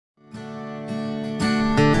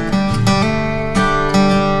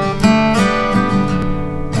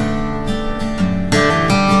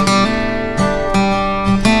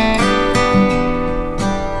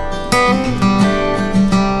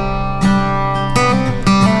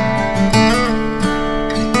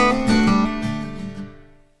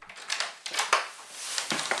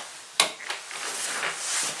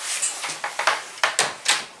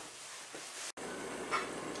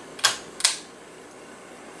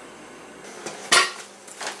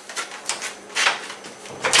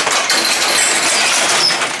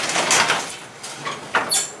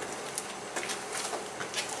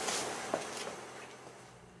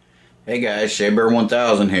Hey guys, Shabear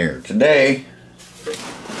 1000 here. Today,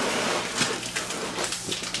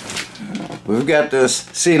 we've got this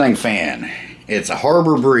ceiling fan. It's a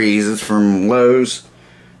Harbor Breeze. It's from Lowe's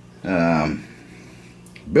Builder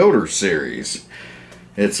Series.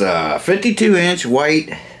 It's a 52-inch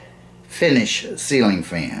white finish ceiling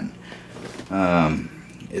fan.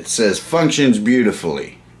 It says functions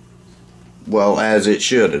beautifully. Well, as it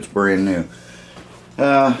should. It's brand new.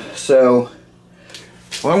 So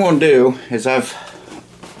what I'm going to do is I've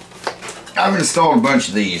installed a bunch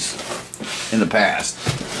of these in the past,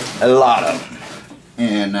 a lot of them,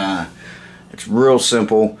 and it's real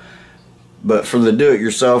simple. But for the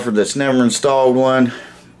do-it-yourselfer that's never installed one,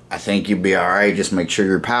 I think you'd be alright. Just make sure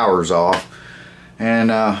your power's off,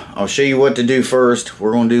 and I'll show you what to do first.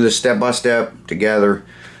 We're going to do this step by step together.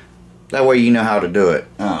 That way you know how to do it.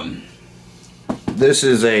 This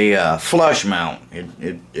is a flush mount.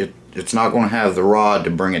 It's not going to have the rod to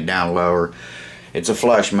bring it down lower. It's a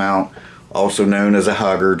flush mount, also known as a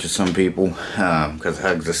hugger to some people, because it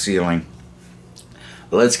hugs the ceiling.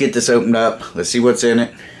 But let's get this opened up. Let's see what's in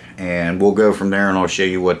it, and we'll go from there, and I'll show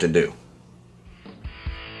you what to do.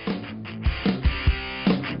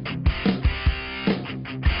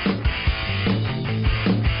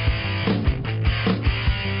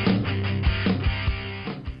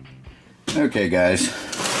 Okay guys,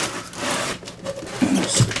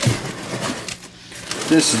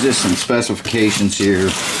 this is just some specifications here.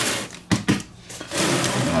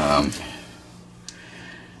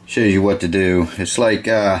 Shows you what to do. It's like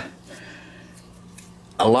a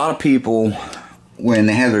lot of people, when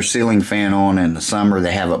they have their ceiling fan on in the summer,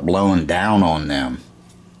 they have it blowing down on them,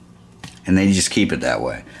 and they just keep it that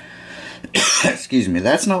way. Excuse me.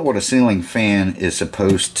 That's not what a ceiling fan is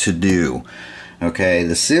supposed to do. Okay,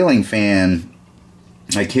 the ceiling fan,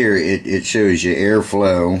 like here, it shows you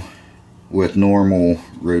airflow with normal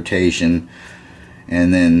rotation,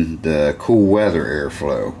 and then the cool weather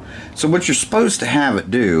airflow. So what you're supposed to have it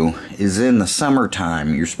do is, in the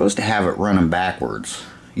summertime, you're supposed to have it running backwards.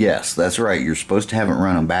 Yes, that's right, you're supposed to have it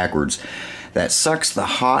running backwards. That sucks the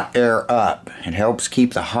hot air up. It helps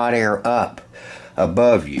keep the hot air up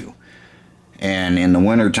above you. And in the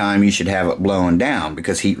wintertime, you should have it blowing down,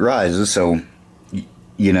 because heat rises, so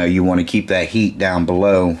you know, you want to keep that heat down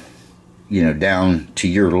below, you know, down to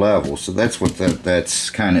your level. So that's what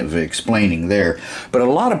that's kind of explaining there. But a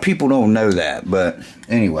lot of people don't know that. But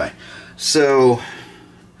anyway, so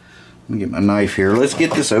let me get my knife here. Let's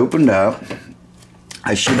get this opened up.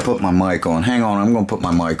 I should put my mic on. Hang on, I'm going to put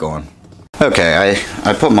my mic on. Okay,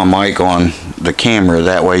 I put my mic on the camera.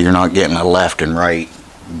 That way you're not getting a left and right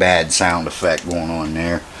bad sound effect going on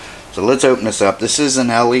there. So let's open this up. This is an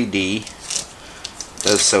LED.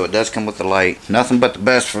 So it does come with the light. Nothing but the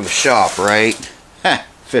best for the shop, right? Heh,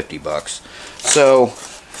 50 bucks. So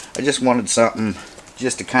I just wanted something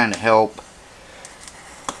just to kind of help.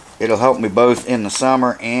 It'll help me both in the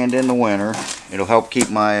summer and in the winter. It'll help keep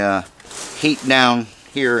my heat down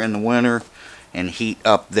here in the winter and heat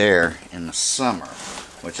up there in the summer,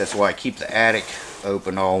 which that's why I keep the attic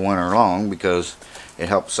open all winter long, because it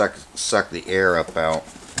helps suck the air up out.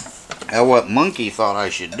 Now what Monkey thought I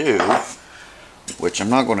should do, which I'm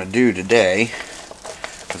not going to do today,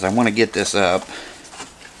 because I want to get this up.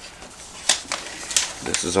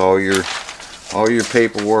 This is all your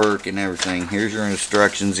paperwork and everything. Here's your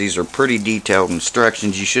instructions. These are pretty detailed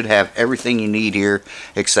instructions. You should have everything you need here,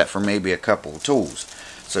 except for maybe a couple of tools.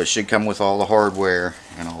 So it should come with all the hardware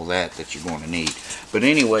and all that you're going to need. But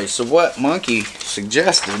anyway, so what Monkey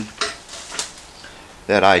suggested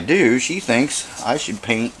that I do, she thinks I should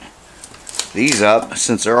paint these up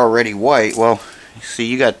since they're already white. Well, see,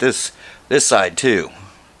 you got this side too,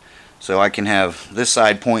 so I can have this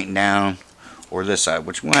side pointing down, or this side,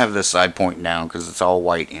 which we'll have this side pointing down because it's all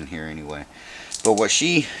white in here anyway. But what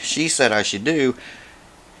she said I should do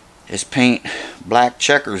is paint black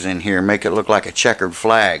checkers in here, make it look like a checkered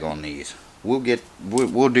flag on these. We'll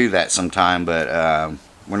do that sometime, but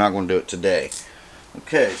we're not going to do it today.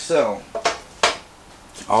 Okay, so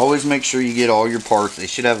always make sure you get all your parts. They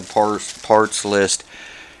should have a parts list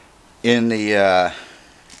in the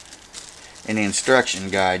instruction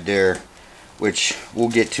guide there, which we'll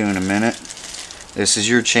get to in a minute. This is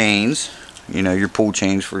your chains, you know, your pull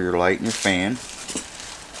chains for your light and your fan.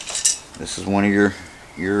 This is one of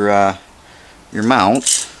your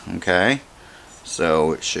mounts. Okay,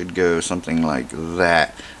 so it should go something like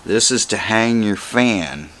that. This is to hang your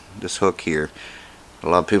fan. This hook here, a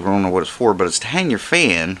lot of people don't know what it's for, but it's to hang your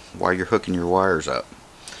fan while you're hooking your wires up.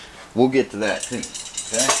 We'll get to that too.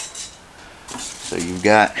 Okay, so you've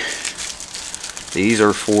got, these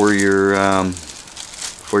are for your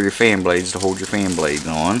fan blades, to hold your fan blades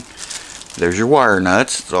on. There's your wire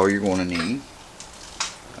nuts. That's all you're going to need.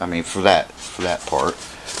 I mean, for that part.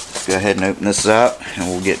 Let's go ahead and open this up, and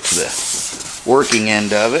we'll get to the working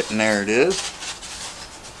end of it. And there it is.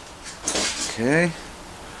 Okay.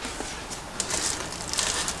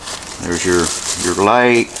 There's your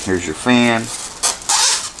light. Here's your fan.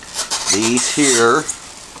 These here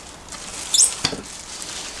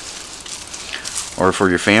are for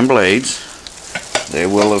your fan blades. They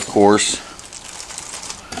will, of course,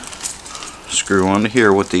 screw onto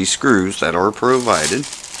here with these screws that are provided.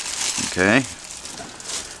 Okay.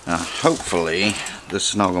 Now, hopefully, this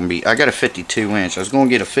is not going to be... I got a 52 inch. I was going to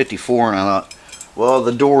get a 54, and I thought, well,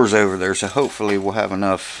 the door's over there, so hopefully we'll have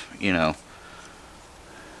enough, you know,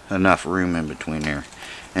 enough room in between there.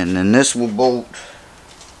 And then this will bolt.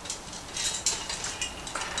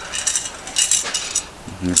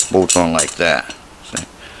 And this bolts on like that.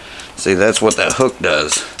 See, that's what that hook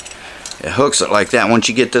does. It hooks it like that. Once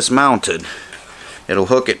you get this mounted, it'll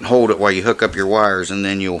hook it and hold it while you hook up your wires, and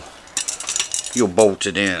then you'll bolt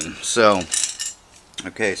it in. So,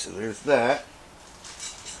 okay, so there's that.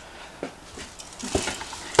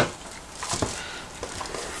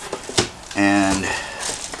 And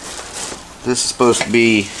this is supposed to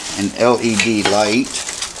be an LED light.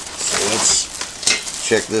 So let's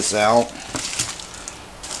check this out.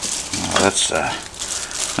 Oh, that's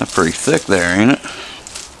pretty thick there, ain't it?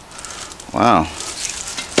 Wow.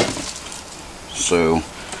 So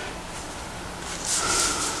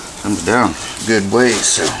comes down a good way.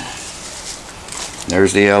 So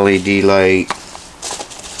there's the LED light.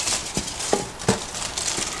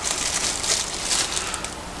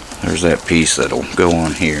 There's that piece that'll go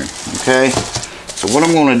on here. Okay, so what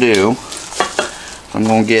I'm going to do, I'm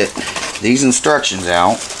going to get these instructions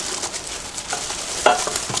out.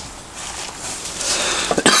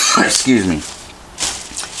 Excuse me.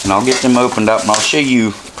 And I'll get them opened up, and I'll show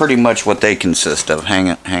you pretty much what they consist of.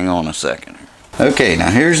 Hang on a second. Okay, now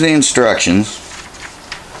here's the instructions.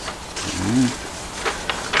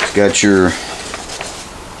 It's got your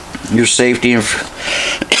safety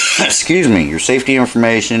excuse me, your safety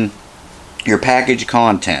information, your package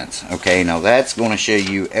contents. Okay, now that's going to show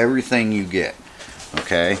you everything you get.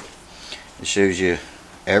 Okay, it shows you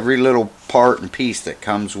every little part and piece that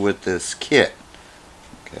comes with this kit.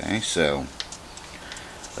 Okay, so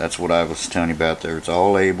that's what I was telling you about there. It's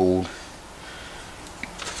all labeled,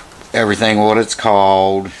 everything what it's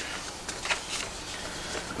called.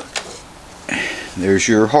 There's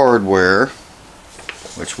your hardware,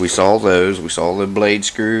 which we saw those. We saw the blade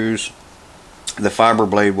screws, the fiber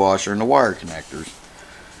blade washer, and the wire connectors.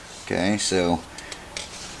 Okay, so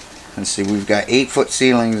let's see, we've got 8-foot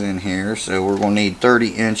ceilings in here, so we're going to need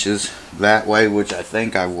 30 inches that way, which I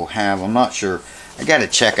think I will have. I'm not sure. I got to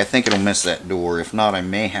check. I think it'll miss that door. If not, I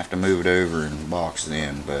may have to move it over and box it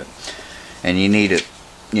in. And you need it,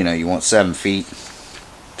 you know, you want 7 feet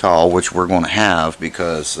tall, which we're going to have,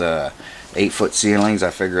 because 8-foot ceilings,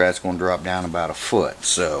 I figure that's going to drop down about a foot.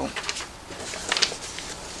 So,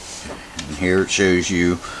 and here it shows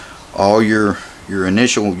you all your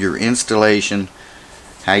installation,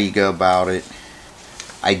 how you go about it.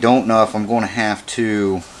 I don't know if I'm going to have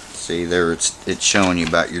to, see there, it's showing you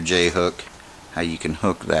about your J-hook, how you can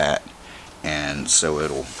hook that, and so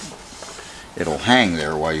it'll hang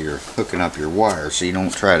there while you're hooking up your wire, so you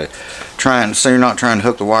don't so you're not trying to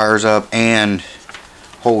hook the wires up and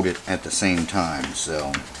hold it at the same time.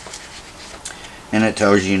 So, and it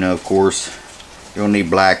tells you, of course, you'll need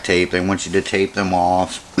black tape. They want you to tape them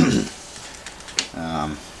off.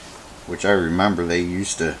 Which I remember they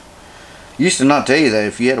used to not tell you that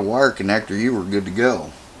if you had a wire connector you were good to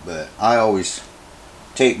go, but I always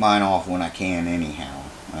tape mine off when I can anyhow.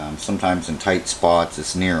 Sometimes in tight spots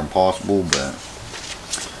it's near impossible, but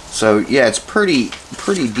so yeah, it's pretty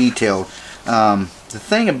detailed. The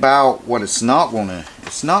thing about what it's not going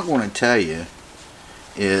to tell you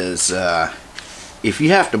is if you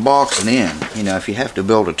have to box it in, if you have to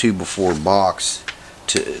build a 2x4 box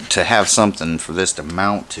to have something for this to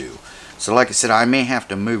mount to. So like I said, I may have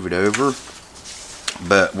to move it over,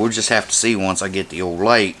 but we'll just have to see once I get the old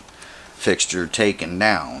light fixture taken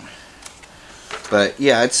down. But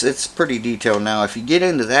yeah, it's pretty detailed. Now if you get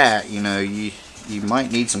into that, you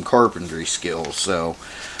might need some carpentry skills. So,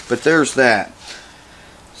 but there's that.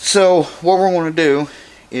 So what we're going to do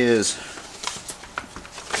is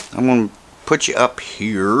I'm going to put you up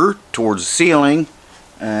here towards the ceiling,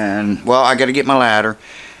 and well, I got to get my ladder,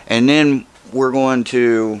 and then we're going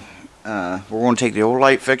to take the old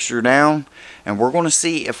light fixture down, and we're going to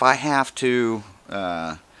see if I have to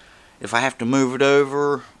move it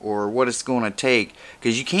over or what it's going to take,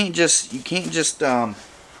 because you can't just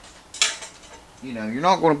you know, you're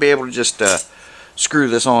not going to be able to just screw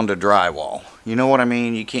this onto drywall. You know what I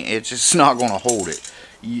mean? You can't. It's just not going to hold it.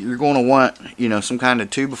 You're going to want, you know, some kind of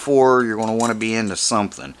 2x4. You're going to want to be into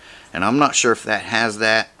something, and I'm not sure if that has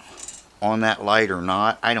that on that light or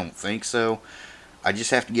not. I don't think so. I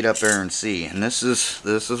just have to get up there and see. And this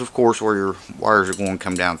is of course where your wires are going to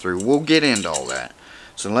come down through. We'll get into all that.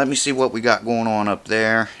 So let me see what we got going on up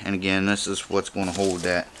there. And again, this is what's going to hold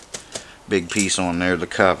that big piece on there, the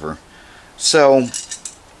cover. So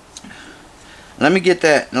let me get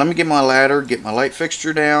my ladder, get my light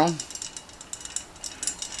fixture down,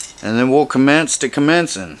 and then we'll commence to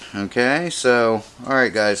commencing. Okay, so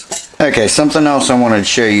alright guys. Okay, something else I wanted to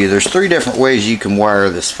show you. There's 3 different ways you can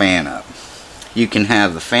wire this fan up. You can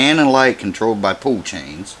have the fan and light controlled by pull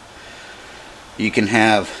chains. You can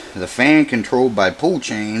have the fan controlled by pull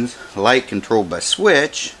chains, light controlled by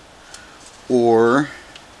switch, or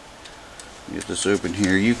get this open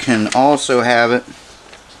here. You can also have it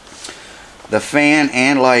the fan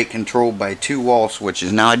and light controlled by 2 wall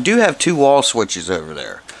switches. Now I do have 2 wall switches over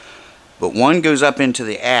there, but one goes up into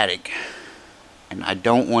the attic, and I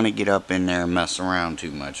don't want to get up in there and mess around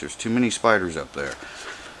too much. There's too many spiders up there.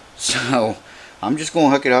 So I'm just going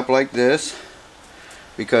to hook it up like this,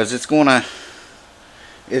 because it's going to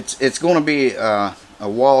be a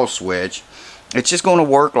wall switch. It's just going to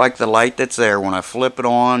work like the light that's there. When I flip it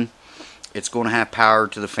on, it's going to have power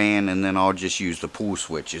to the fan, and then I'll just use the pull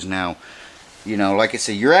switches. Now, you know, like I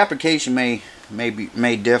said, your application may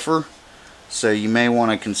differ, so you may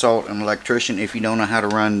want to consult an electrician if you don't know how to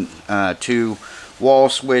run 2 wall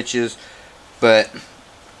switches. But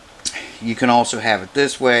you can also have it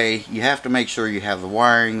this way. You have to make sure you have the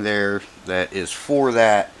wiring there that is for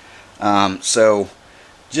that. So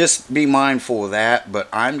just be mindful of that. But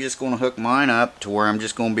I'm just going to hook mine up to where I'm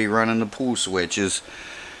just going to be running the pull switches.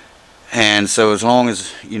 And so as long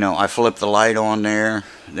as, you know, I flip the light on there,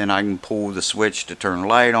 then I can pull the switch to turn the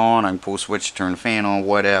light on. I can pull the switch to turn the fan on,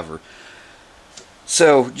 whatever.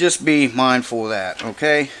 So just be mindful of that.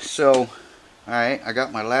 Okay, so alright, I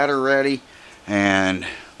got my ladder ready, and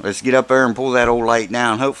let's get up there and pull that old light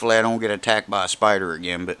down. Hopefully I don't get attacked by a spider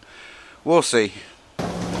again, but we'll see.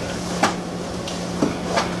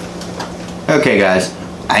 Okay guys,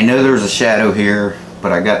 I know there's a shadow here,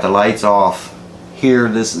 but I got the lights off here.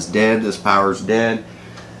 This is dead, this power's dead.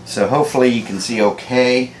 So hopefully you can see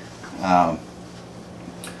okay.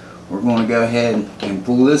 We're going to go ahead and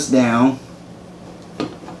pull this down.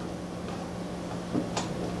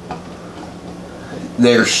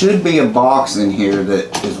 There should be a box in here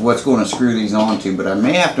that is what's going to screw these onto, but I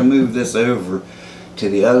may have to move this over to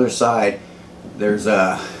the other side. There's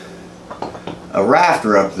a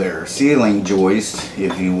rafter up there, ceiling joist,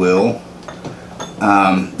 if you will,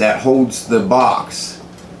 that holds the box.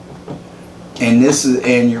 And this is,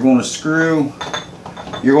 and you're going to screw,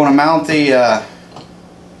 you're going to mount the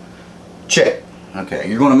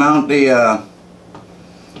you're going to mount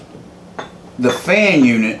the fan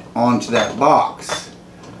unit onto that box.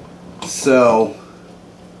 So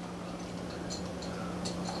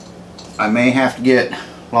I may have to get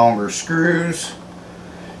longer screws.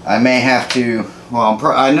 I may have to, well,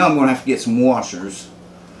 I know I'm going to have to get some washers.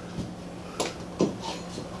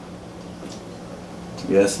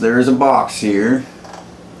 Yes, there is a box here.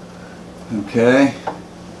 Okay.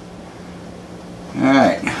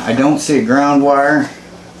 Alright, I don't see a ground wire.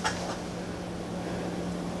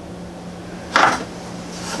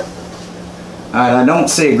 Alright, I don't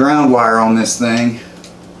see a ground wire on this thing.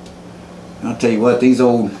 I'll tell you what, these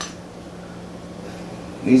old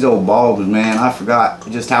bulbs, man, I forgot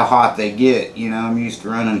just how hot they get. You know, I'm used to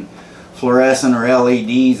running fluorescent or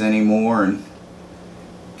LEDs anymore, and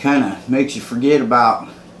kind of makes you forget about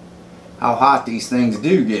how hot these things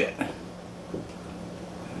do get.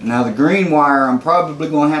 Now the green wire, I'm probably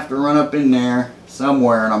going to have to run up in there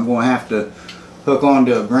somewhere, and I'm going to have to hook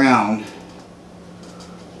onto a ground.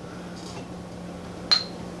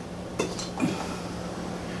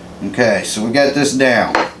 Okay, so we got this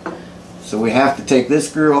down. So we have to take this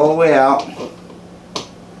screw all the way out.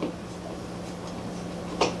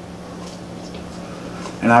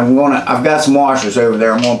 And I've got some washers over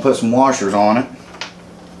there. I'm going to put some washers on it.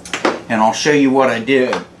 And I'll show you what I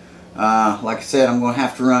did. Like I said, I'm going to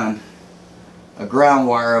have to run a ground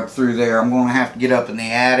wire up through there. I'm going to have to get up in the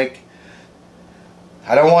attic.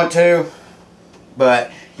 I don't want to,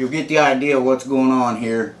 but you'll get the idea of what's going on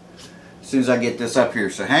here as soon as I get this up here.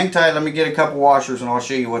 So hang tight, let me get a couple washers and I'll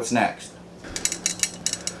show you what's next.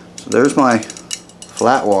 So there's my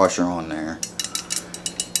flat washer on there.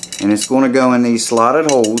 And it's going to go in these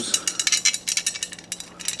slotted holes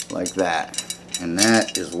like that. And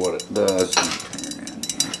that is what it does.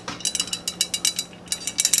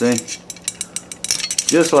 See?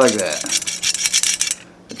 Just like that.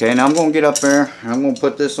 Okay, now I'm going to get up there and I'm going to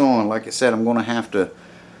put this on. Like I said, I'm going to have to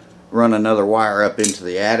run another wire up into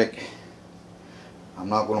the attic. I'm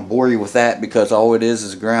not going to bore you with that because all it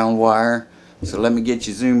is ground wire. So let me get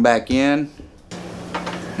you zoomed back in.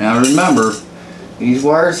 Now remember, these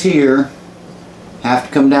wires here have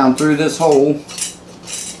to come down through this hole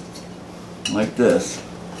like this.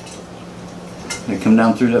 They come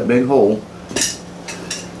down through that big hole.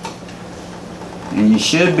 And you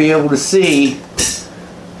should be able to see,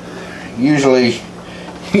 usually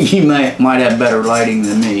you might have better lighting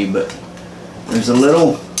than me, but there's a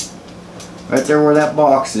little, right there where that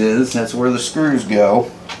box is, that's where the screws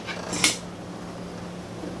go.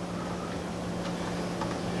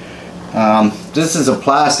 This is a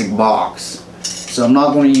plastic box, so I'm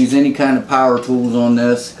not going to use any kind of power tools on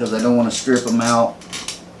this because I don't want to strip them out.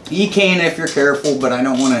 You can if you're careful, but I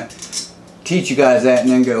don't want to teach you guys that and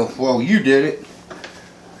then go, well, you did it.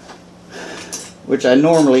 Which I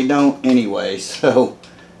normally don't anyway, so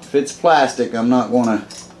if it's plastic, I'm not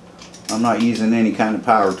using any kind of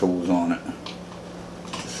power tools on it.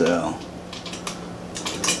 So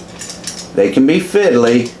they can be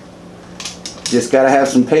fiddly, just gotta have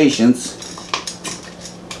some patience.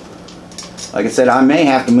 Like I said, I may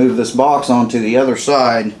have to move this box onto the other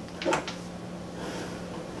side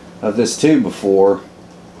of this tube before,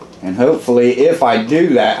 and hopefully if I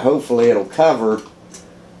do that, hopefully it'll cover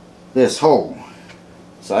this hole.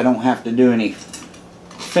 So I don't have to do any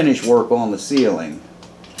finish work on the ceiling.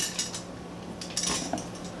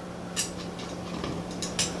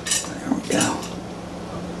 There we go.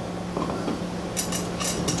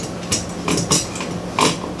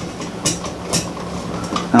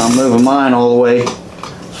 Now I'm moving mine all the way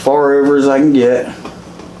as far over as I can get.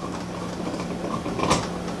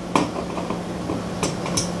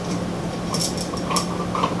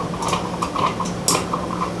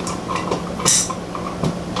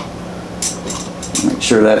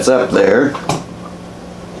 Sure that's up there,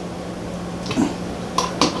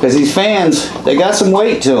 because these fans, they got some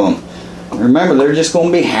weight to them. Remember, they're just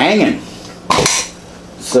going to be hanging,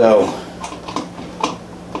 so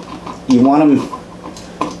you want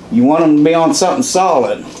them to be on something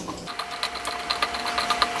solid.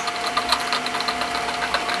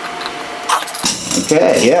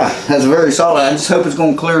 Okay, yeah, that's very solid. I just hope it's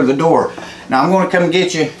going to clear the door. Now I'm going to come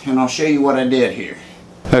get you and I'll show you what I did here.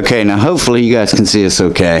 Okay, now hopefully you guys can see us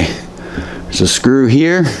okay. There's a screw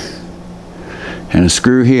here and a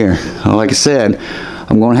screw here. Well, like I said,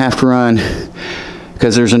 I'm going to have to run,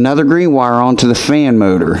 because there's another green wire onto the fan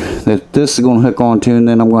motor that this is going to hook onto, and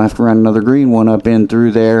then I'm going to have to run another green one up in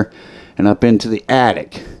through there and up into the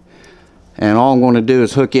attic. And all I'm going to do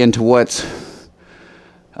is hook into what's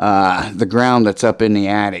the ground that's up in the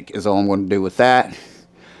attic is all I'm going to do with that.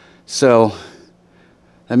 So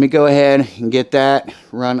let me go ahead and get that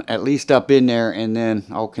run at least up in there, and then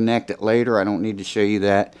I'll connect it later. I don't need to show you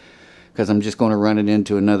that because I'm just going to run it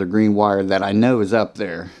into another green wire that I know is up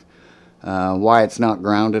there. Why it's not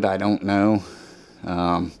grounded, I don't know.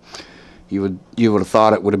 You would have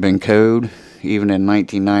thought it would have been code even in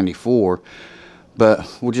 1994,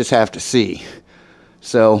 but we'll just have to see.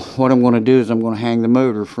 So what I'm going to do is I'm going to hang the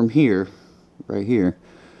motor from here, right here.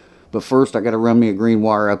 But first I got to run me a green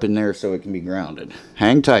wire up in there so it can be grounded.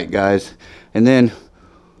 Hang tight, guys, and then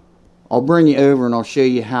I'll bring you over and I'll show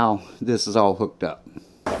you how this is all hooked up.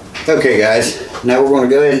 Okay guys, now we're going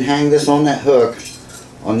to go ahead and hang this on that hook.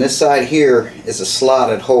 On this side here is a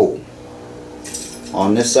slotted hole.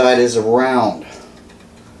 On this side is a round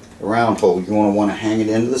hole. You're going to want to hang it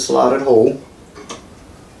into the slotted hole.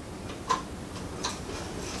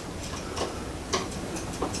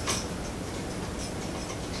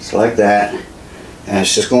 Just like that. And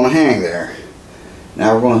it's just going to hang there.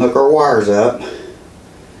 Now we're going to hook our wires up.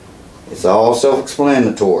 It's all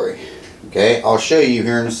self-explanatory. Okay, I'll show you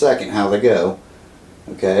here in a second how they go.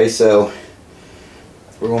 Okay, so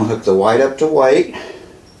we're going to hook the white up to white,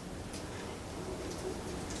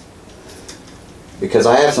 because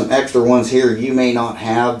I have some extra ones here you may not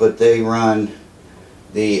have, but they run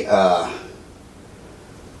the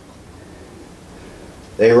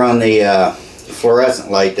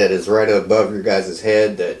fluorescent light that is right above your guys'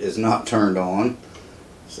 head that is not turned on.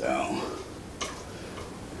 So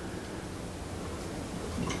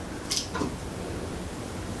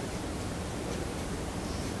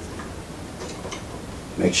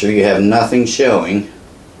make sure you have nothing showing.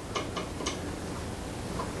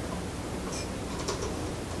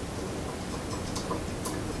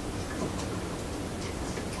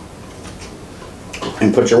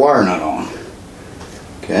 And put your wire nut on.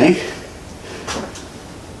 Okay.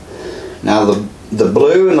 Now the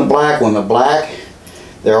blue and black one. The black,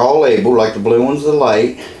 they're all labeled, like the blue one's the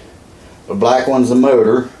light, the black one's the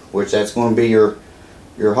motor, which that's going to be your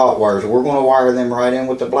hot wires. We're going to wire them right in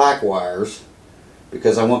with the black wires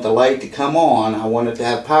because I want the light to come on. I want it to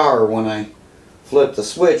have power when I flip the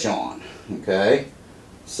switch on. Okay,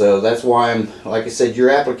 so that's why like I said, your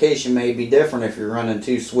application may be different. If you're running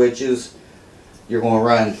 2 switches, you're going to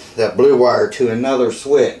run that blue wire to another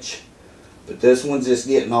switch, but this one's just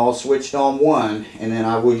getting all switched on one, and then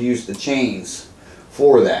I will use the chains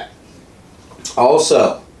for that.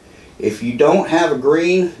 Also, if you don't have a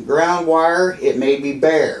green ground wire, it may be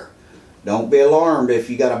bare. Don't be alarmed if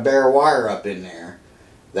you got a bare wire up in there.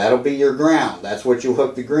 That'll be your ground. That's what you'll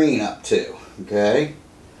hook the green up to. Okay?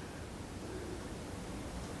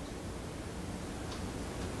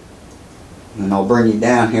 And I'll bring you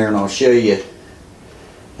down here and I'll show you.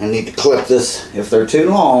 I need to clip this. If they're too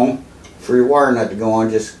long for your wire nut to go on,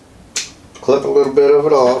 just clip a little bit of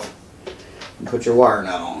it off and put your wire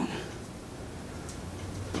nut on.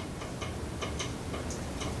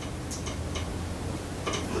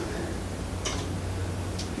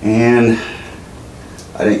 And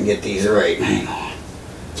I didn't get these right. Hang on.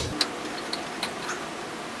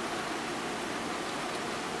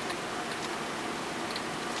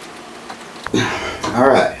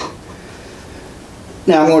 Alright.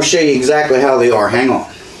 Now I'm going to show you exactly how they are. Hang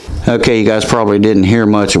on. Okay, you guys probably didn't hear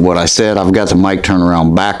much of what I said. I've got the mic turned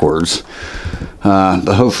around backwards. But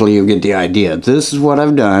hopefully you'll get the idea. This is what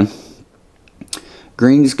I've done.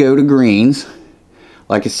 Greens go to greens.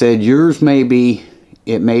 Like I said, yours may be,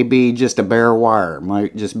 it may be just a bare wire. It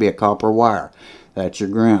might just be a copper wire. That's your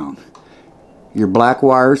ground. Your black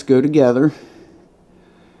wires go together,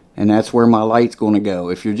 and that's where my light's going to go.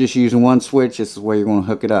 If you're just using one switch, this is where you're going to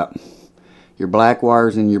hook it up. Your black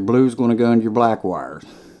wires and your blue is going to go into your black wires.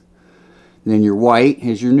 Then your white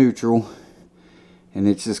is your neutral, and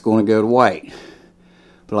it's just going to go to white.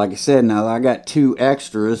 But like I said, now I got 2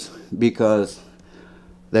 extras because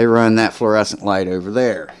they run that fluorescent light over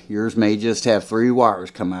there. Yours may just have 3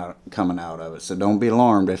 wires coming out of it, so don't be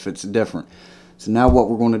alarmed if it's different. So now what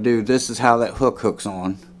we're going to do, this is how that hook hooks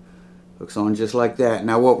on. Hooks on just like that.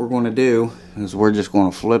 Now what we're going to do is we're just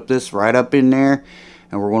going to flip this right up in there,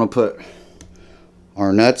 and we're going to put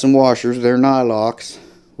our nuts and washers. They're Nylox,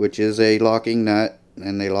 which is a locking nut,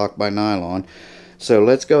 and they lock by nylon. So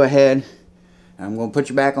let's go ahead. I'm going to put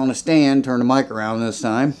you back on the stand, turn the mic around this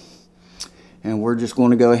time, and we're just going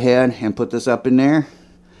to go ahead and put this up in there,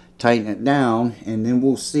 tighten it down, and then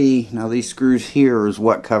we'll see. Now these screws here is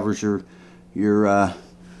what covers your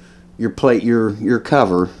plate, your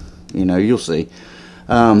cover. You know, you'll see.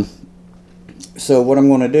 So what I'm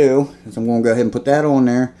going to do is I'm going to go ahead and put that on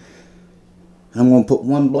there. I'm going to put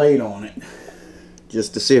 1 blade on it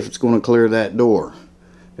just to see if it's going to clear that door,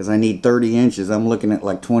 because I need 30 inches. I'm looking at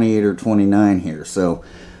like 28 or 29 here. So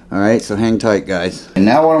alright, so hang tight, guys. And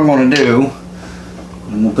now what I'm going to do,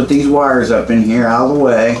 I'm going to put these wires up in here out of the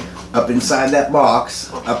way, up inside that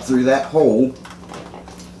box, up through that hole.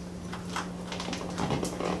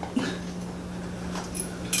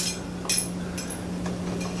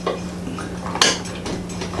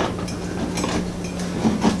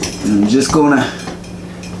 I'm just going to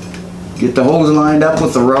get the holes lined up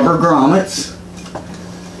with the rubber grommets.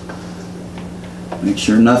 Make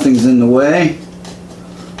sure nothing's in the way.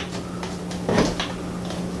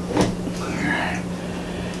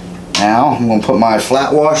 Now I'm going to put my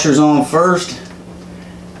flat washers on first,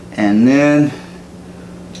 and then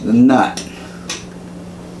the nut.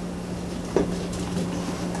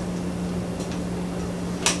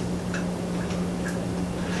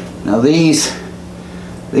 Now these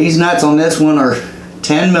nuts on this one are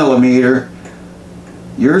 10 millimeter.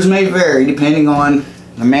 Yours may vary depending on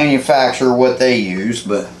the manufacturer, what they use,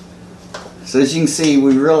 but so as you can see,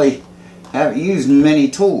 we really haven't used many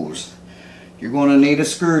tools. You're going to need a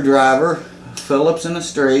screwdriver, Phillips, and a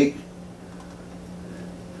straight.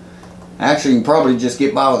 Actually, you can probably just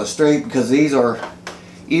get by with a straight because these are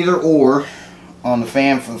either or on the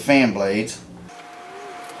fan for the fan blades.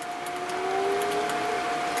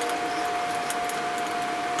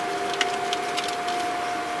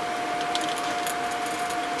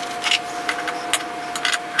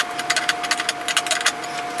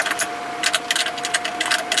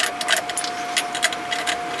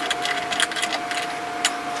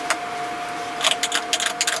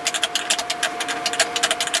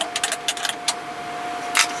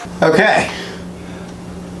 Okay,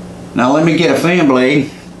 now let me get a fan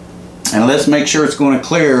blade and let's make sure it's going to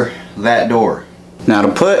clear that door. Now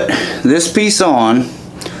to put this piece on,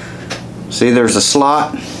 see there's a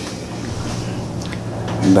slot.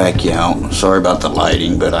 Back you out. Sorry about the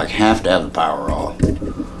lighting, but I have to have the power off.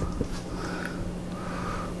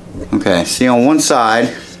 Okay, see on one side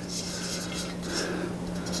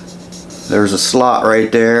there's a slot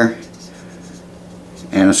right there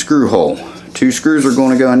and a screw hole. 2 screws are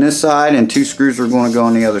going to go on this side and 2 screws are going to go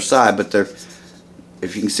on the other side, but they're,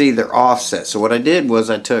 if you can see, they're offset. So what I did was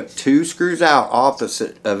I took 2 screws out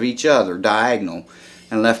opposite of each other, diagonal,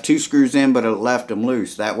 and left 2 screws in, but I left them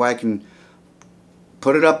loose. That way I can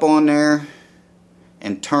put it up on there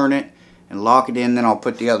and turn it and lock it in, then I'll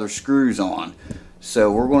put the other screws on.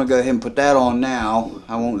 So we're going to go ahead and put that on now.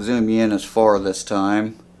 I won't zoom you in as far this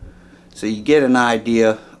time, so you get an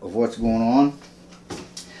idea of what's going on.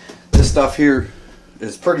 This stuff here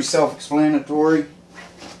is pretty self-explanatory.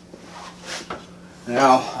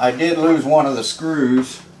 Now, I did lose one of the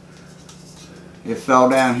screws. It fell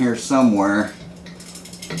down here somewhere.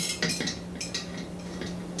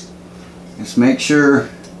 Just make sure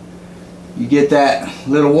you get that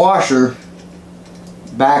little washer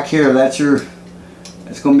back here. That's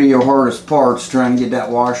going to be your hardest parts, trying to get that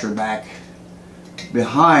washer back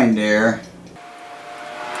behind there.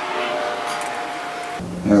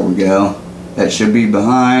 There we go. That should be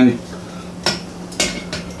behind.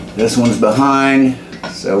 This one's behind.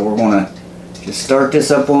 So we're going to just start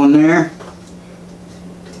this up on there.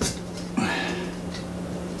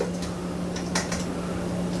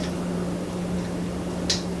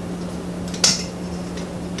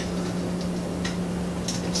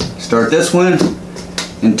 Start this one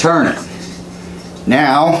and turn it.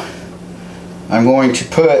 Now I'm going to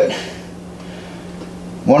put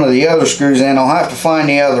one of the other screws in. I'll have to find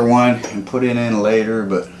the other one and put it in later,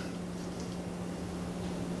 but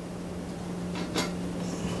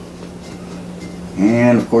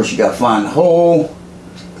and of course you got to find the hole.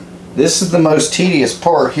 This is the most tedious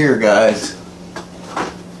part here, guys.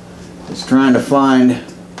 It's trying to find.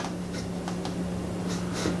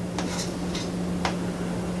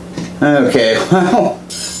 Okay, well,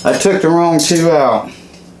 I took the wrong 2 out.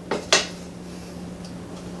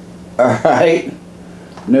 Alright,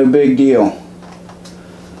 no big deal.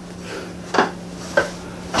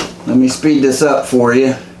 Let me speed this up for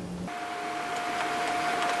you.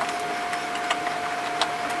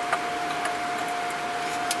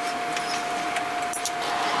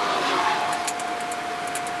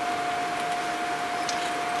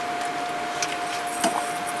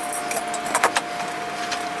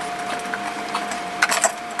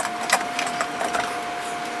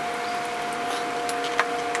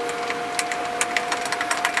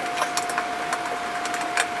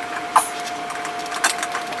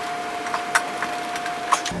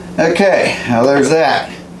 Okay, now there's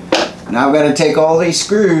that. Now I've got to take all these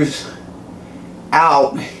screws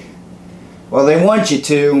out. Well, they want you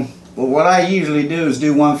to, but what I usually do is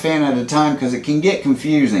do one fan at a time because it can get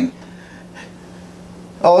confusing.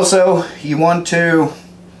 Also, you want to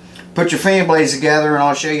put your fan blades together, and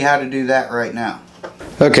I'll show you how to do that right now.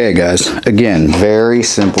 Okay guys, again, very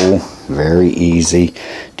simple, very easy,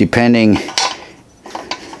 depending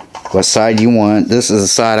what side you want. This is the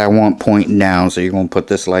side I want pointing down, so you're going to put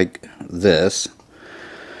this like this.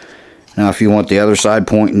 Now if you want the other side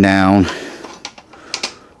pointing down,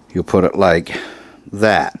 you'll put it like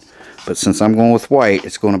that. But since I'm going with white,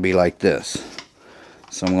 it's going to be like this.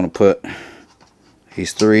 So I'm going to put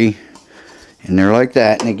these 3 in there like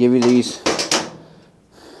that, and they give you these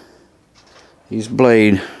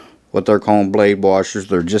blade, what they're calling blade washers.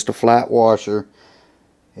 They're just a flat washer.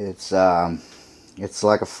 It's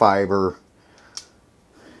like a fiber,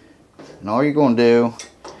 and all you're going to do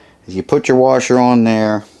is you put your washer on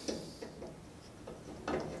there,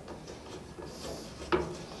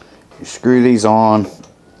 you screw these on,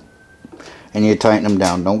 and you tighten them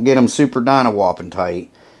down. Don't get them super dyna-whopping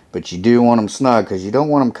tight, but you do want them snug because you don't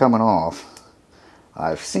want them coming off.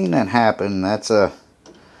 I've seen that happen. That's a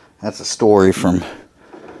story from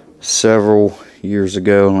several years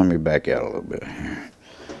ago. Let me back out a little bit here,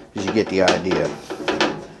 as you get the idea.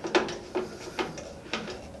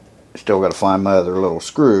 Still got to find my other little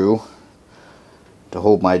screw to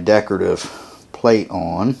hold my decorative plate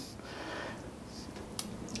on.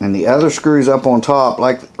 And the other screws up on top,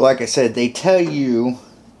 like I said, they tell you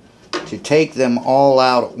to take them all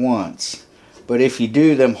out at once. But if you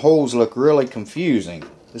do, them holes look really confusing.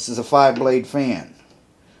 This is a 5-blade fan.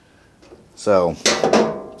 So,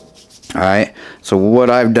 alright, so what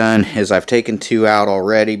I've done is I've taken 2 out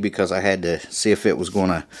already because I had to see if it was going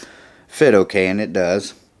to fit okay, and it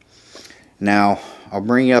does. Now, I'll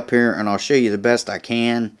bring you up here and I'll show you the best I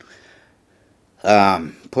can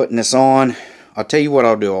putting this on. I'll tell you what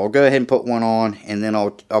I'll do. I'll go ahead and put one on, and then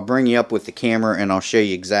I'll bring you up with the camera and I'll show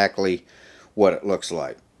you exactly what it looks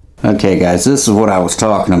like. Okay guys, this is what I was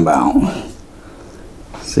talking about.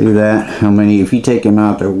 See that? How many? If you take them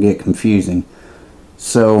out, they'll get confusing.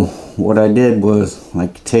 So what I did was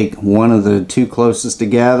like take one of the two closest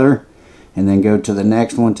together and then go to the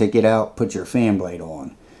next one, take it out, put your fan blade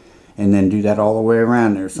on, and then do that all the way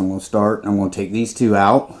around there. So I'm going to start, I'm going to take these two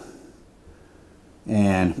out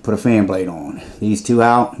and put a fan blade on. These two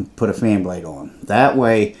out and put a fan blade on. That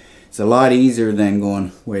way it's a lot easier than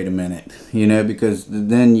going, wait a minute, you know, because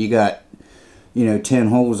then you got, you know, 10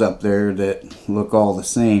 holes up there that look all the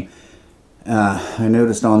same. I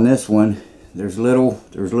noticed on this one there's little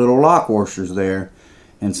lock washers there,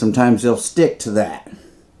 and sometimes they'll stick to that.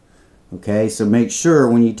 Okay, so make sure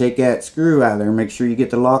when you take that screw out of there, make sure you get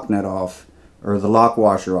the lock nut off, or the lock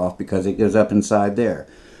washer off, because it goes up inside there.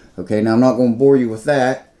 Okay, now I'm not going to bore you with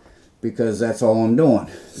that because that's all I'm doing.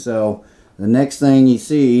 So the next thing you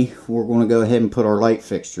see, we're going to go ahead and put our light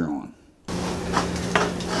fixture on.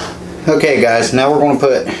 Okay guys, now we're going to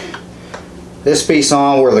put this piece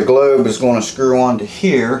on where the globe is going to screw onto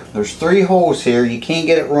here. There's 3 holes here, you can't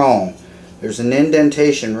get it wrong. There's an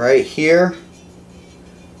indentation right here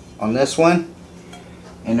on this one,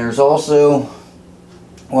 and there's also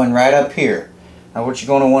one right up here. Now what you're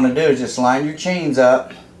going to want to do is just line your chains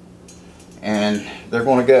up, and they're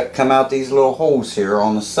going to come out these little holes here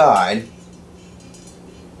on the side,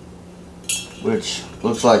 which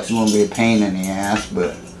looks like it's going to be a pain in the ass,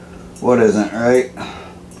 but what isn't, right?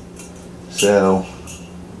 So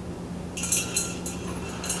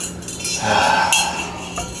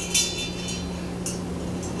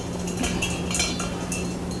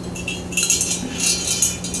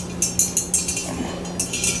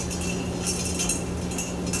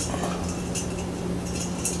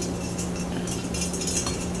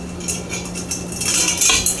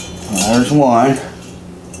there's one.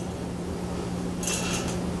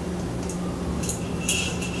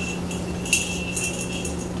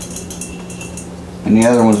 And the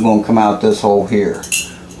other one's going to come out this hole here.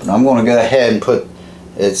 But I'm going to go ahead and put,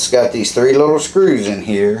 it's got these 3 little screws in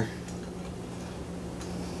here.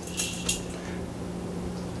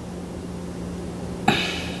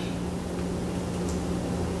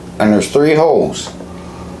 And there's 3 holes.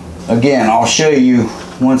 Again, I'll show you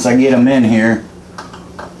once I get them in here.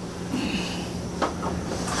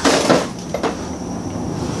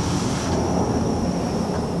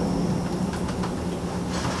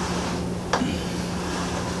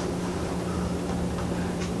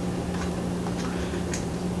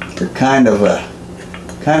 They're kind of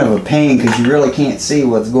a pain because you really can't see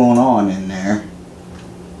what's going on in there.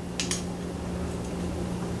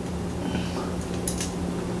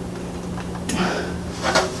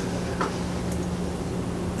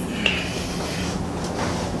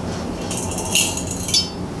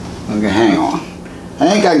 Okay, hang on.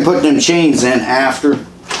 I think I can put them chains in after. Let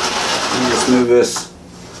me just move this.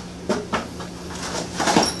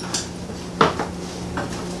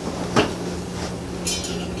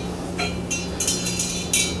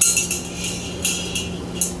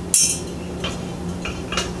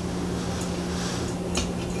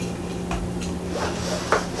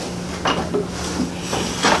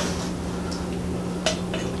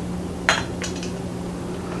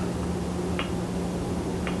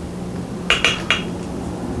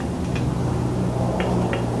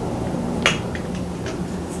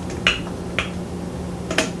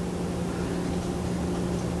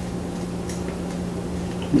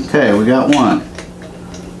 Okay, we got one.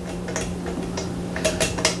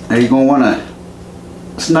 Now you're going to want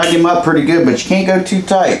to snug him up pretty good, but you can't go too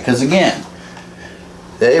tight because again,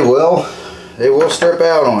 they will strip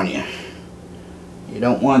out on you. You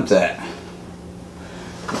don't want that.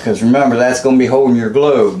 Because remember, that's going to be holding your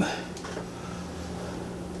globe.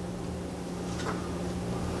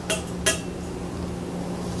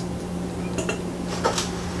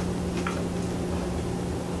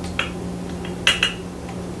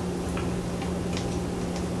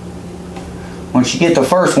 Once you get the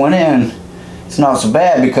first one in, it's not so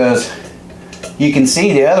bad because you can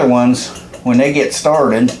see the other ones when they get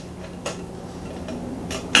started.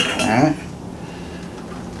 Alright.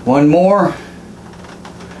 One more,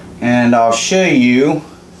 and I'll show you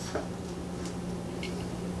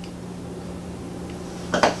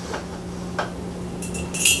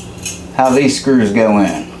how these screws go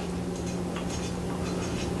in.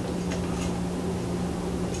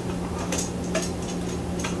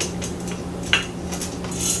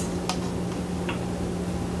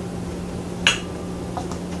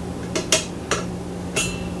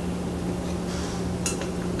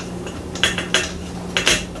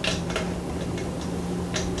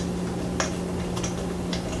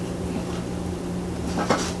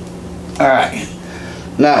 Alright,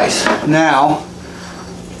 nice. Now,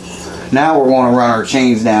 Now we're going to run our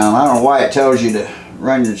chains down. I don't know why it tells you to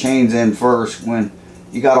run your chains in first when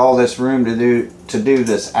you got all this room to do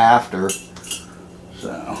this after.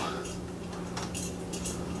 So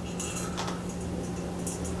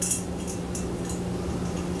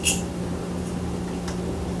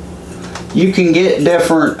you can get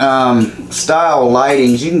different style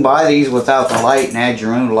lightings. You can buy these without the light and add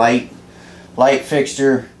your own light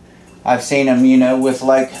fixture. I've seen them, you know, with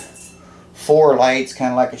like 4 lights,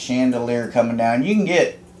 kind of like a chandelier coming down. You can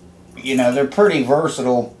get, you know, they're pretty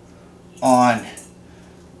versatile on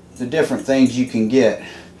the different things you can get.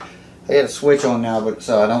 I got a switch on now, but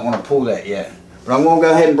so I don't want to pull that yet. But I'm going to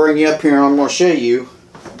go ahead and bring you up here and I'm going to show you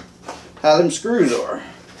how them screws are.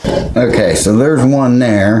 Okay, so there's one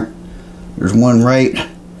there. There's one right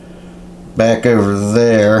back over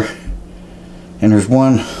there. And there's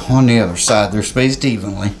one on the other side. They're spaced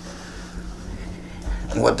evenly.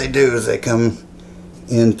 And what they do is they come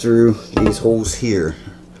in through these holes here.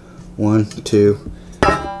 1, 2,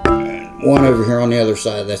 one over here on the other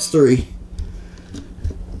side. That's 3.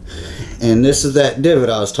 And this is that divot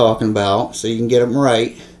I was talking about, so you can get them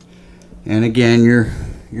right. And again, your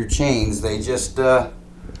chains, they just go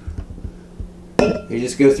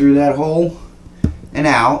through that hole and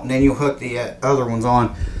out, and then you hook the other ones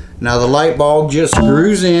on. Now the light bulb just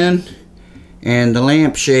screws in, and the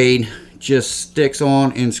lampshade just sticks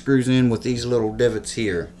on and screws in with these little divots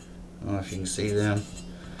here. I don't know if you can see them.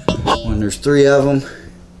 When there's 3 of them,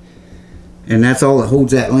 and that's all that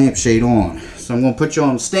holds that lampshade on. So I'm going to put you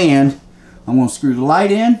on the stand. I'm going to screw the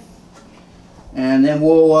light in, and then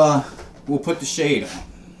we'll put the shade on.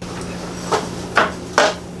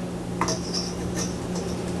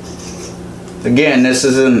 Again, this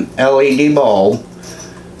is an LED bulb,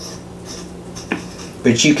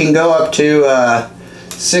 but you can go up to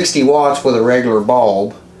 60 watts with a regular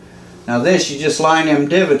bulb. Now this, you just line them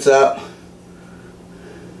divots up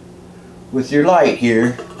with your light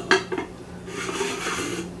here,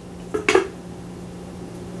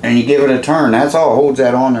 and you give it a turn. That's all holds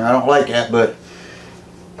that on there. I don't like that, but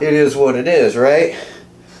it is what it is, right?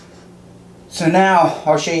 So now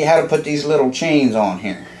I'll show you how to put these little chains on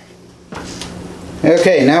here.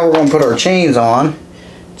 Okay, now we're going to put our chains on.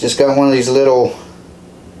 Just got one of these little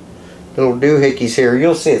doohickeys here.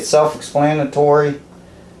 You'll see it's self-explanatory,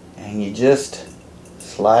 and you just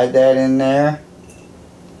slide that in there.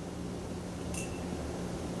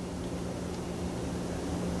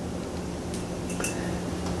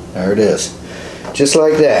 There it is, just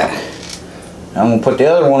like that. I'm going to put the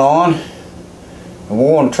other one on, and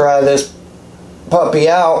we're going to try this puppy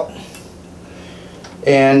out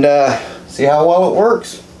and see how well it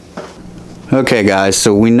works. Okay guys,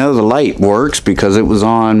 so we know the light works because it was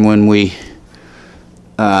on when we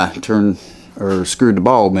turned or screwed the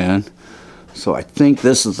bulb in. So I think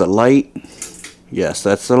this is the light. Yes,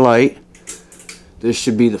 that's the light. This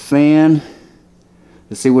should be the fan.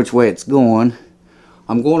 Let's see which way it's going.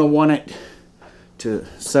 I'm going to want it to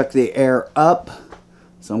suck the air up,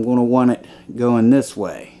 so I'm going to want it going this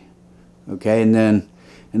way. Okay, and then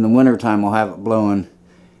in the winter time I'll have it blowing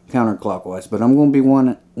counterclockwise, but I'm going to be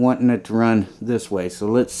wanting it to run this way. So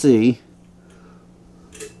let's see.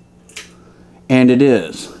 And it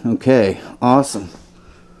is. Okay, awesome.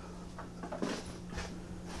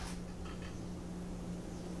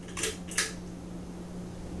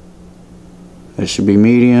 That should be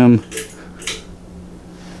medium.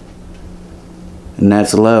 And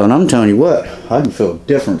that's low. And I'm telling you what, I can feel a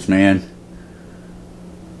difference, man.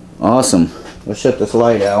 Awesome. Let's shut this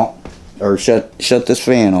light out. Or shut this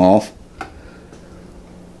fan off.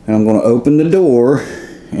 And I'm going to open the door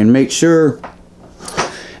and make sure.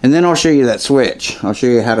 And then I'll show you that switch. I'll show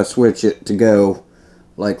you how to switch it to go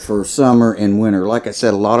like for summer and winter. Like I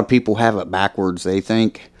said, a lot of people have it backwards. They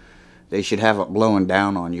think they should have it blowing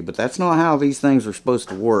down on you, but that's not how these things are supposed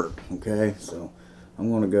to work. Okay, so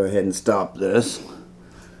I'm going to go ahead and stop this.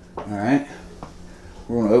 Alright,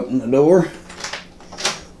 we're going to open the door.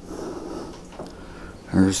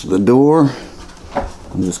 There's the door.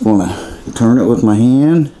 I'm just going to turn it with my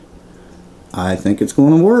hand. I think it's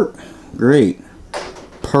going to work. Great.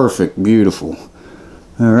 Perfect. Beautiful.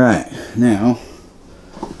 Alright, now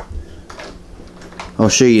I'll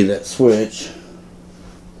show you that switch.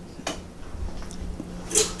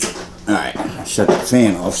 Alright, shut the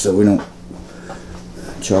fan off so we don't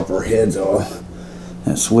chop our heads off.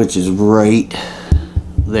 That switch is right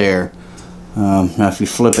there. Now if you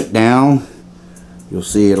flip it down, you'll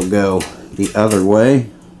see it'll go the other way.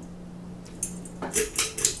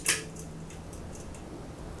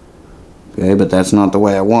 Okay, but that's not the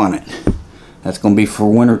way I want it. That's going to be for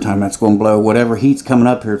winter time. That's going to blow whatever heat's coming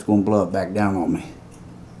up here, it's going to blow it back down on me.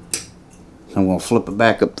 So I'm going to flip it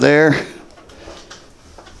back up there.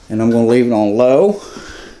 And I'm going to leave it on low.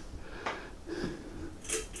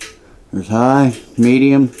 There's high,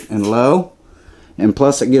 medium, and low. And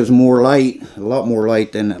plus it gives more light, a lot more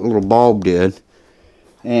light than that little bulb did.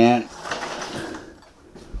 And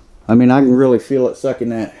I mean, I can really feel it sucking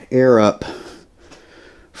that air up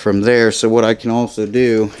from there. So what I can also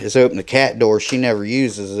do is open the cat door. She never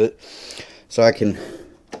uses it. So I can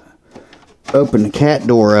open the cat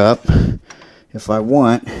door up if I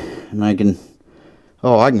want. And I can,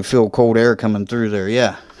 oh, I can feel cold air coming through there.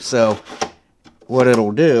 Yeah. So what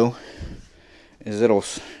it'll do is it'll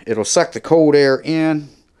suck the cold air in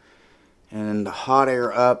and the hot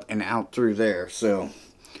air up and out through there. So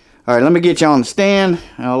alright, let me get you on the stand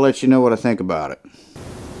and I'll let you know what I think about it.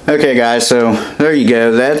 Okay guys, so there you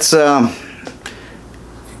go. That's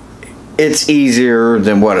it's easier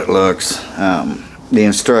than what it looks. The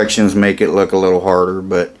instructions make it look a little harder,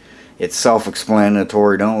 but it's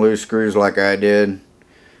self-explanatory. Don't lose screws like I did.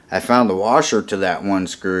 I found the washer to that one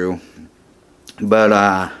screw, but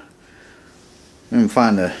I didn't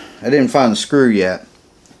find the screw yet.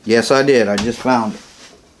 Yes, I did. I just found it.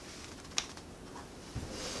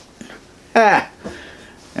 Ah!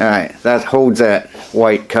 Alright, that holds that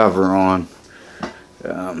white cover on.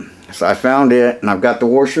 So I found it, and I've got the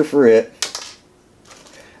washer for it.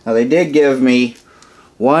 Now they did give me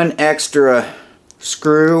one extra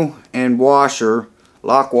screw and washer,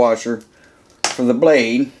 lock washer, for the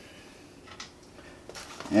blade.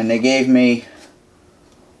 And they gave me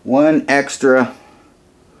one extra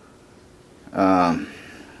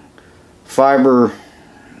fiber,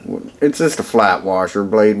 it's just a flat washer,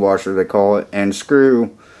 blade washer they call it, and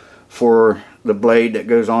screw for the blade that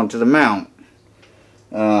goes onto the mount.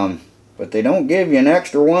 But they don't give you an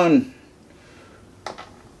extra one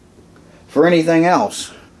for anything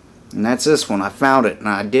else, and that's this one. I found it, and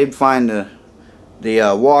I did find the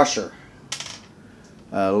washer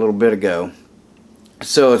a little bit ago.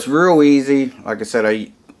 So it's real easy. Like I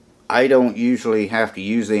said, I don't usually have to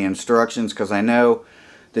use the instructions because I know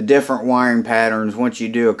the different wiring patterns. Once you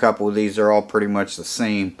do a couple of these, they're all pretty much the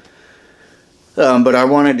same. But I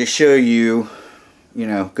wanted to show you, you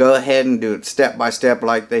know, go ahead and do it step by step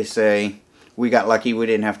like they say. We got lucky we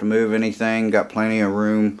didn't have to move anything, got plenty of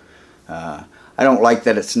room. I don't like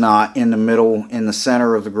that it's not in the middle, in the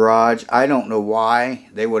center of the garage. I don't know why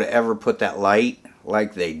they would have ever put that light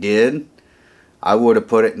like they did. I would have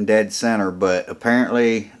put it in dead center, but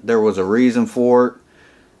apparently there was a reason for it.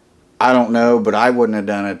 I don't know, but I wouldn't have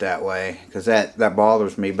done it that way because that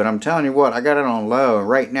bothers me. But I'm telling you what, I got it on low, and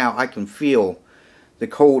right now I can feel the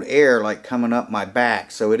cold air like coming up my back.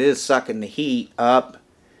 So it is sucking the heat up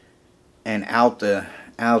and out into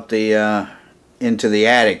the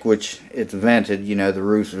attic, which it's vented. You know, the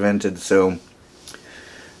roof's vented, so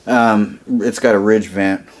it's got a ridge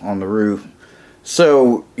vent on the roof.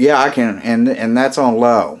 So yeah, I can, and that's on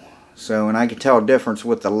low. So, and I can tell a difference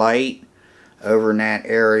with the light over in that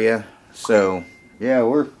area. So yeah,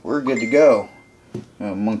 we're good to go.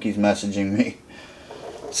 Monkey's messaging me.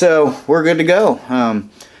 So we're good to go.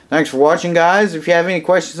 Thanks for watching, guys. If you have any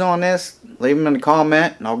questions on this, leave them in the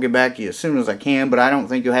comment and I'll get back to you as soon as I can. But I don't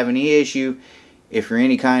think you'll have any issue if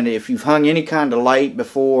you've hung any kind of light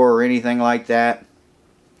before or anything like that.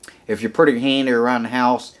 If you're pretty handy around the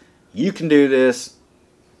house, you can do this.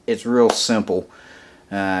 It's real simple.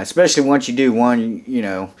 Especially once you do one, you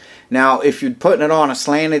know. Now, if you're putting it on a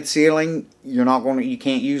slanted ceiling, you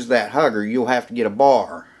can't use that hugger. You'll have to get a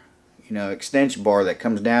bar, you know, extension bar that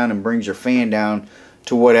comes down and brings your fan down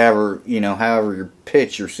to whatever, you know, however your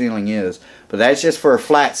pitch your ceiling is. But that's just for a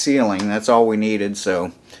flat ceiling. That's all we needed.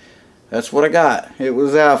 So that's what I got. It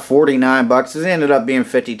was $49 bucks. It ended up being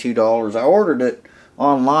 $52. I ordered it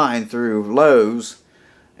online through Lowe's.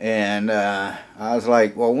 And I was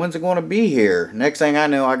like, well, when's it going to be here? Next thing I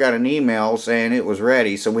know, I got an email saying it was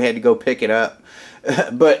ready. So we had to go pick it up.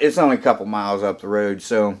 But it's only a couple miles up the road.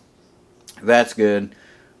 So that's good.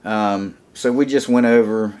 So we just went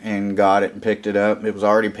over and got it and picked it up. It was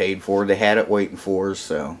already paid for. They had it waiting for us.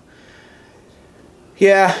 So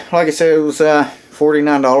yeah, like I said, it was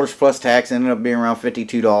 $49 plus tax. Ended up being around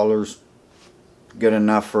 $52. Good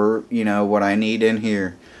enough for, you know, what I need in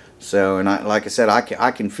here. So, and like I said,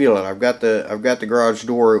 I can feel it. I've got the garage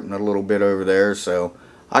door open a little bit over there, so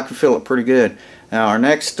I can feel it pretty good. Now our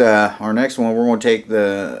next one, we're going to take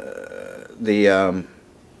the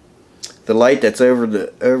light that's over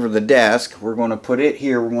the desk. We're going to put it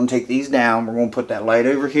here. We're going to take these down. We're going to put that light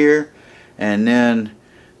over here, and then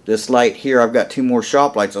this light here. I've got two more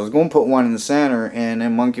shop lights. I was going to put one in the center, and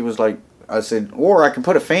then Monkey was like, I said, or I can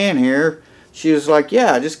put a fan here. She was like,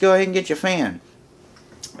 yeah, just go ahead and get your fan.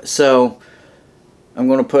 So I'm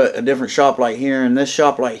going to put a different shop light here, and this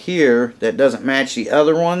shop light here that doesn't match the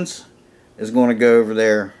other ones is going to go over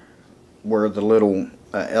there where the little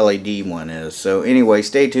LED one is. So anyway,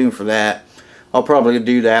 stay tuned for that. I'll probably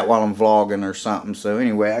do that while I'm vlogging or something. So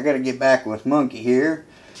anyway, I got to get back with Monkey here,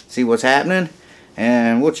 see what's happening,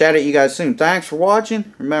 and we'll chat at you guys soon. Thanks for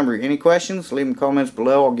watching. Remember, any questions, leave them comments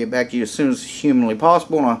below. I'll get back to you as soon as humanly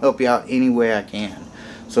possible, and I'll help you out any way I can.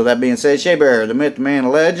 So that being said, Shea Bear, the myth, the man, the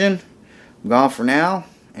legend, I'm gone for now,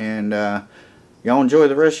 and y'all enjoy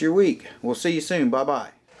the rest of your week. We'll see you soon. Bye-bye.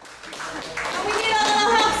 We need a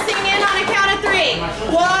little help singing on a count of 3.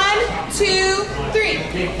 1, 2,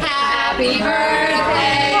 3. Happy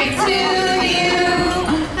birthday to you.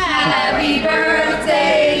 Happy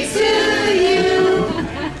birthday to you.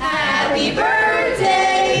 Happy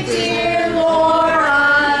birthday, dear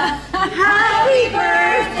Laura. Happy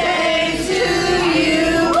birthday to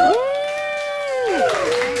you.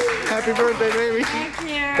 Happy birthday, baby. Thank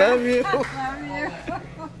you. Love you.